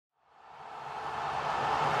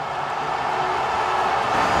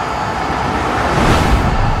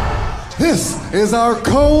This is our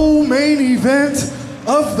co-main event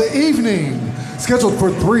of the evening. Scheduled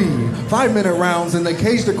for 3 5-minute rounds in the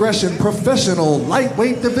Caged Aggression Professional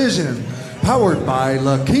Lightweight Division. Powered by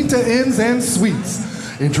La Quinta Inns and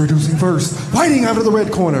Suites. Introducing first, fighting out of the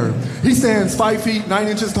red corner. He stands 5 feet 9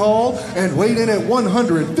 inches tall and weighed in at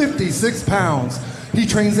 156 pounds. He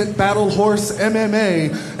trains at Battle Horse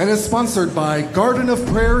MMA and is sponsored by Garden of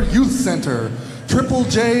Prayer Youth Center, Triple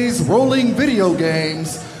J's Rolling Video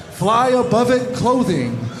Games, Fly Above It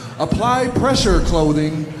Clothing, Apply Pressure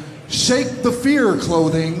Clothing, Shake the Fear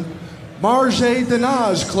Clothing, Marge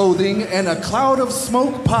Denage Clothing, and A Cloud of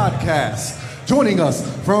Smoke podcast. Joining us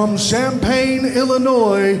from Champaign,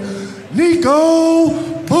 Illinois, Nico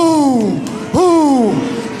Boom Boom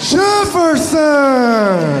Jefferson.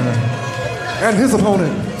 And his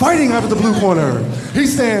opponent, fighting out of the blue corner. He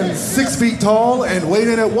stands 6 feet tall and weighed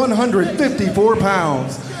in at 154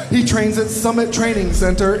 pounds. He trains at Summit Training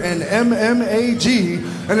Center and MMAG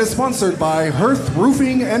and is sponsored by Hearth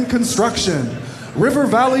Roofing and Construction, River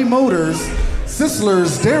Valley Motors,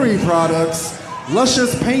 Sisler's Dairy Products,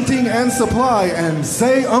 Luscious Painting and Supply, and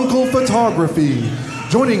Say Uncle Photography.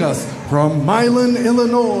 Joining us from Milan,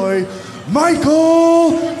 Illinois,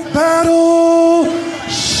 Michael Battle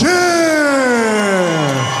Shipp.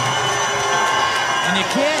 And you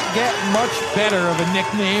can't get much better of a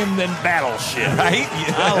nickname than Battleship, right?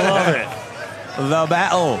 I love it. The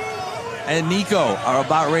Battle and Nico are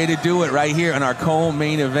about ready to do it right here in our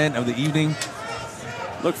co-main event of the evening.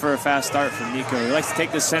 Look for a fast start from Nico. He likes to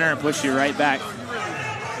take the center and push you right back.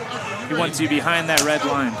 He wants you behind that red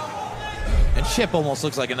line. And Shipp almost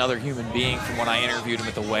looks like another human being from when I interviewed him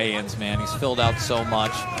at the weigh-ins, man. He's filled out so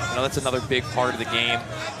much. You know, that's another big part of the game.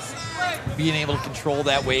 Being able to control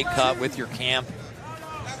that weight cut with your camp.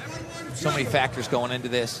 So many factors going into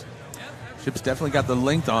this. Shipp's definitely got the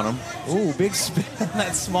length on him. Ooh, big spin on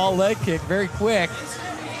that small leg kick, very quick.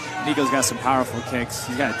 Nico's got some powerful kicks.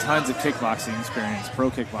 He's got tons of kickboxing experience,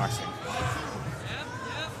 pro kickboxing.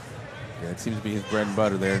 Yeah, it seems to be his bread and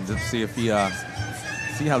butter there. And just see if he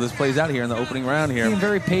see how this plays out here in the opening round here. Being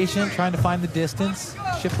very patient, trying to find the distance.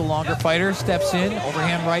 Shipp, the longer fighter, steps in.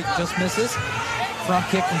 Overhand right just misses. Front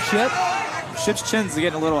kick from Shipp. Shipp's chin's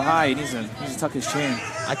getting a little high. He needs to tuck his chin.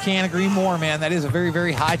 I can't agree more, man. That is a very,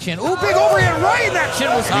 very high chin. Ooh, big overhand right, and that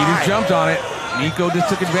chin was high. He just jumped on it. Nico just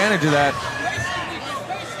took advantage of that.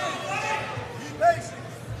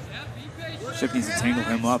 Shipp needs to tangle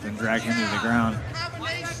him up and drag him to the ground.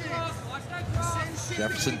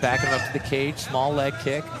 Jefferson backing up to the cage, small leg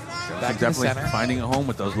kick. Back to the center. Finding a home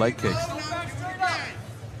with those leg kicks.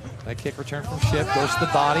 Leg kick return from Shipp, goes to the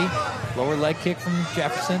body. Lower leg kick from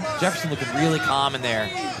Jefferson. Jefferson looking really calm in there.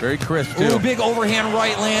 Very crisp, too. Ooh, big overhand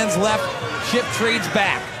right lands left. Shipp trades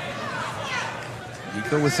back.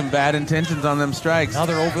 Nico with some bad intentions on them strikes. Now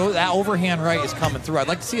that overhand right is coming through. I'd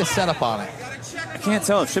like to see a setup on it. I can't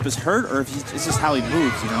tell if Shipp is hurt or if it's just how he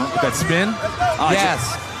moves, you know? With that spin?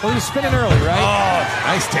 Yes. Well, he was spinning early, right? Oh,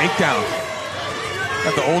 nice takedown.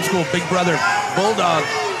 Got the old school Big Brother Bulldog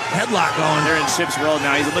headlock going. They're in Shipp's world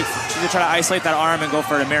now. He's going to try to isolate that arm and go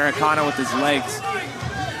for an Americana with his legs.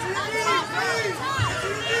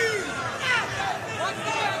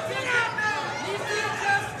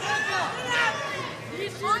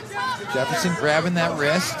 Jefferson grabbing that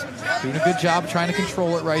wrist. Doing a good job trying to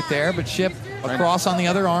control it right there. But Shipp across on the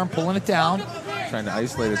other arm, pulling it down. Trying to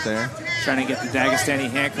isolate it there. Trying to get the Dagestani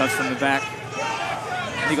handcuffs from the back.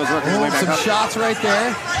 Nico's working his way back some up. shots right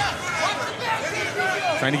there.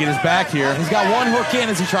 Trying to get his back here. He's got one hook in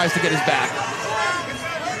as he tries to get his back.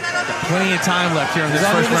 Got plenty of time left here in this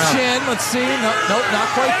under first the round. chin. Let's see. Nope, not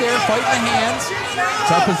quite there. Fighting the hands.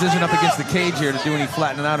 Tough position up against the cage here to do any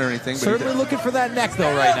flattening out or anything. But certainly looking for that neck,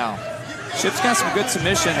 though, right now. Shipp's got some good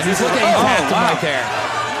submissions. And he's looking at him right there.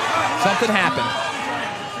 Something happened.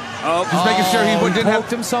 Oh, just making sure he didn't have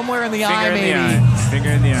him somewhere in the eye, maybe.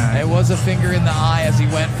 Finger in the eye. It was a finger in the eye as he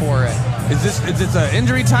went for it. Is this an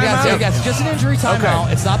injury timeout? Yes, it's just an injury timeout.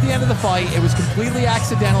 Okay. It's not the end of the fight. It was completely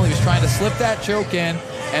accidental. He was trying to slip that choke in,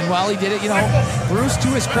 and while he did it, you know, Bruce, to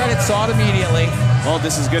his credit, saw it immediately. Well,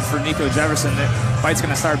 this is good for Nico Jefferson. The fight's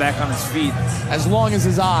going to start back on his feet. As long as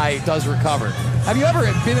his eye does recover. Have you ever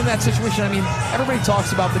been in that situation? I mean, everybody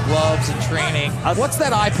talks about the gloves and training. What's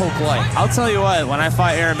that eye poke like? I'll tell you what, when I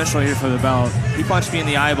fought Aaron Mitchell here for the belt, he punched me in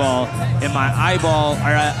the eyeball, and my eyeball,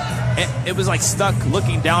 it was like stuck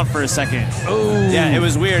looking down for a second. Oh. Yeah, it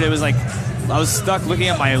was weird. It was like I was stuck looking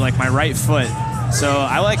at my right foot. So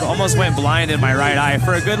I almost went blind in my right eye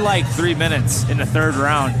for a good 3 minutes in the third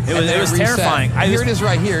round. It was terrifying. Here it is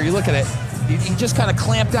right here. You look at it. he just kind of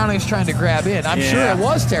clamped down and he's trying to grab in. I'm sure it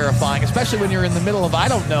was terrifying, especially when you're in the middle of, I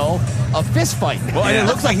don't know, a fist fight. Well, and it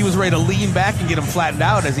looks like he was ready to lean back and get him flattened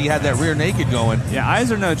out as he had that rear naked going. Yeah,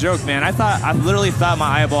 eyes are no joke, man. I literally thought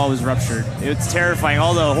my eyeball was ruptured. It's terrifying.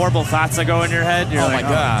 All the horrible thoughts that go in your head. You're like, my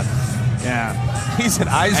God. Yeah. He said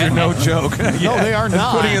eyes are no joke. No, they are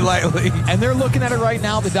not. Putting it lightly. And they're looking at it right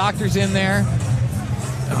now. The doctor's in there.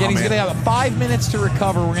 Again, he's going to have 5 minutes to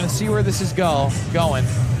recover. We're going to see where this is going.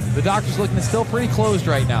 The doctor's looking, it's still pretty closed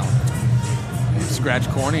right now. Scratch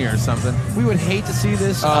cornea or something. We would hate to see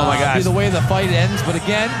this be the way the fight ends, but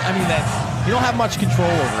again, I mean, you don't have much control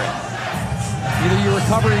over it. Either you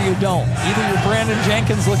recover or you don't. Either you're Brandon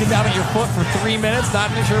Jenkins looking down at your foot for 3 minutes,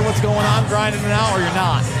 not even sure what's going on, grinding it out, or you're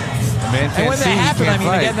not. And when that happened, I mean,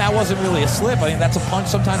 again, that wasn't really a slip. I mean, that's a punch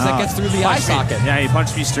sometimes that gets through the eye socket. Yeah, he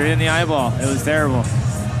punched me straight in the eyeball. It was terrible.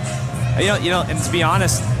 You know, and to be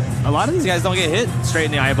honest, a lot of these guys don't get hit straight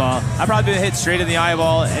in the eyeball. I've probably been hit straight in the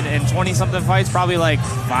eyeball in 20-something fights, probably like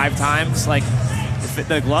 5 times. Like,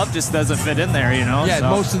 the glove just doesn't fit in there, you know? Yeah, so,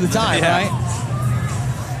 most of the time, yeah.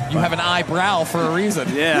 right? You have an eyebrow for a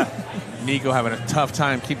reason. Yeah. Nico having a tough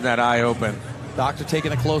time keeping that eye open. Doctor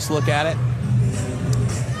taking a close look at it.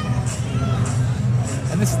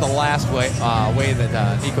 And this is the last way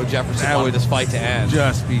that Nico Jefferson wanted this fight to end.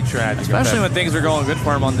 Just be tragic. Especially when things are going good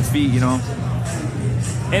for him on the feet, you know?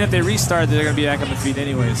 And if they restart, they're going to be back on the feet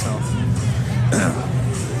anyway, so.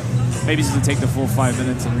 Maybe he's going to take the full 5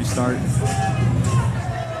 minutes and restart.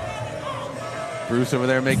 Bruce over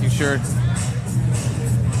there making sure.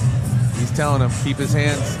 He's telling him, keep his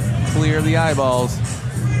hands clear of the eyeballs.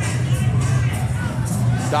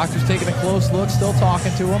 Doctor's taking a close look, still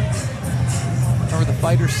talking to him. Remember, the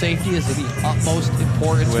fighter's safety is of the utmost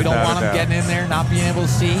importance. We don't want him getting in there, not being able to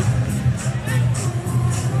see.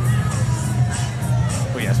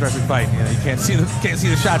 Well, yeah, especially fighting. You know, you can't see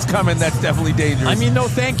the shots coming. That's definitely dangerous. I mean, no,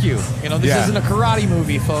 thank you. You know, this isn't a karate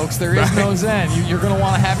movie, folks. There is no zen. You're going to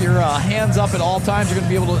want to have your hands up at all times. You're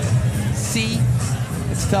going to be able to see.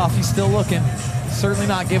 It's tough. He's still looking. Certainly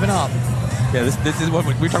not giving up. Yeah, this is what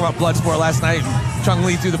we were talking about Bloodsport last night. Chung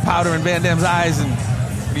Lee threw the powder in Van Damme's eyes, and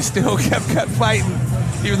he still kept fighting,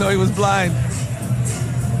 even though he was blind.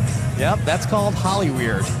 Yep, that's called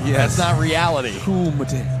Hollyweird. Yes. That's not reality.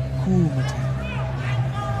 Kumite.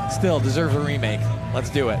 Still deserves a remake. Let's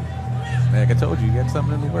do it. Like I told you, you got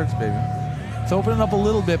something in the works, baby. It's opening up a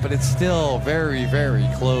little bit, but it's still very, very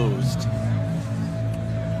closed.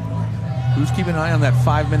 Who's keeping an eye on that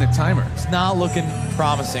 5-minute timer? It's not looking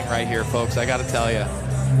promising right here, folks. I got to tell you.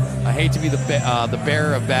 I hate to be the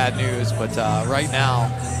bearer of bad news, but right now,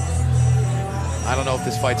 I don't know if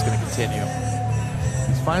this fight's going to continue.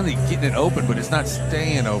 He's finally getting it open, but it's not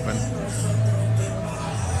staying open.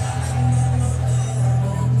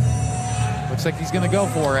 Looks like he's going to go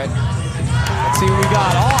for it. Let's see what we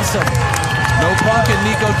got. Awesome. No punk in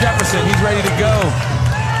Nico Jefferson. He's ready to go.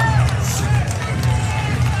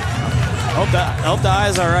 Hope the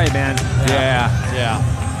eye's all right, man. Yeah.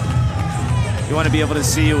 You want to be able to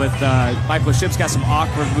see with Michael Shipp's got some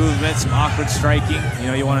awkward movement, some awkward striking. You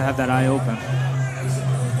know, you want to have that eye open.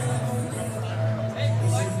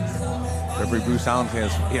 Referee Bruce Allen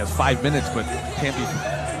he has 5 minutes, but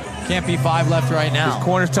can't be 5 left right now. His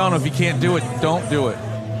corner's telling him if you can't do it, don't do it.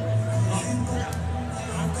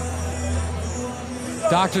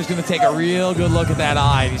 Doctor's going to take a real good look at that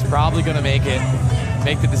eye. He's probably going to make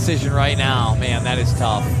the decision right now. Man, that is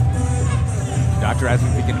tough. Doctor asking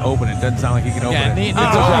if he can open it. Doesn't sound like he can open it. Nico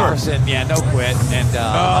Jefferson, no quit. And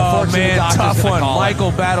unfortunately, man, tough one. Call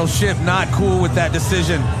Michael Battle Shipp not cool with that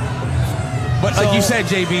decision. But like you said,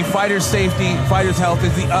 JB, fighter's safety, fighter's health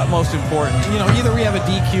is the utmost important. You know, either we have a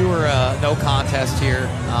DQ or a no contest here.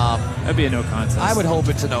 That'd be a no contest. I would hope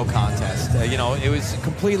it's a no contest. You know, it was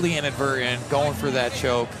completely inadvertent, going for that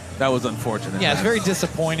choke. That was unfortunate. Yeah, it's very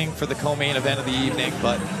disappointing for the co-main event of the evening,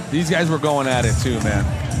 but these guys were going at it too, man.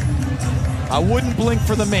 I wouldn't blink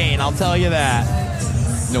for the main, I'll tell you that.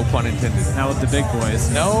 No pun intended. Not with the big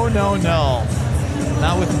boys. No.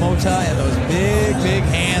 Not with Mota and those big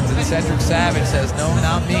hands. And Cedric Savage says, no,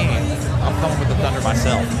 not me. I'm coming with the thunder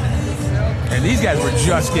myself. And these guys were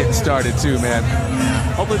just getting started too, man.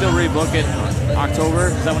 Hopefully they'll rebook it October.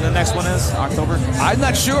 Is that when the next one is? October? I'm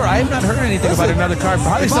not sure. I have not heard anything about another card.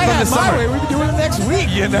 Probably if I something had this my summer. way, we'd be doing it next week.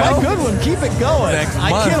 You know? My good one. Keep it going. Next I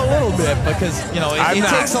month. kid a little bit because, you know, it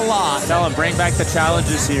takes a lot. Tell them, bring back the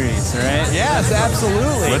Challenger Series, right? Yes,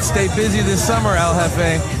 absolutely. Let's stay busy this summer, El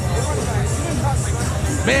Jefe.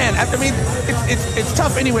 Man, I mean, it's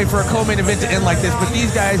tough anyway for a co-main event to end like this, but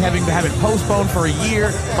these guys having to have it postponed for a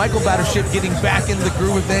year, Michael Battle Shipp getting back into the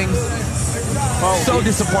groove of things, so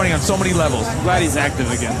disappointing on so many levels. I'm glad he's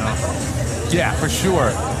active again, though. Yeah, for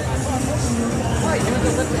sure. You're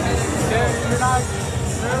not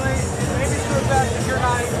really. Maybe it's the fact that you're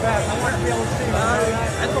not even back. I want to be able to see you.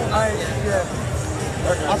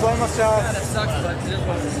 That's why I must that sucks, but it is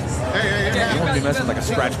what it is. You wouldn't be messing with like a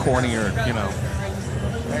scratch corny or, you know.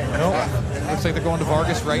 Nope. Looks like they're going to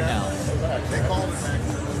Vargas right now.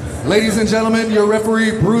 Ladies and gentlemen, your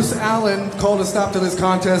referee, Bruce Allen, called a stop to this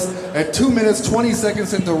contest at 2 minutes, 20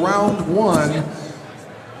 seconds into round 1,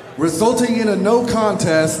 resulting in a no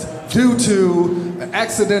contest due to an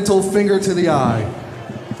accidental finger to the eye.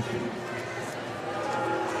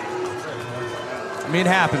 I mean, it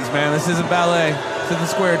happens, man. This isn't ballet. This isn't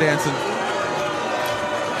square dancing.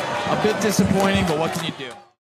 A bit disappointing, but what can you do?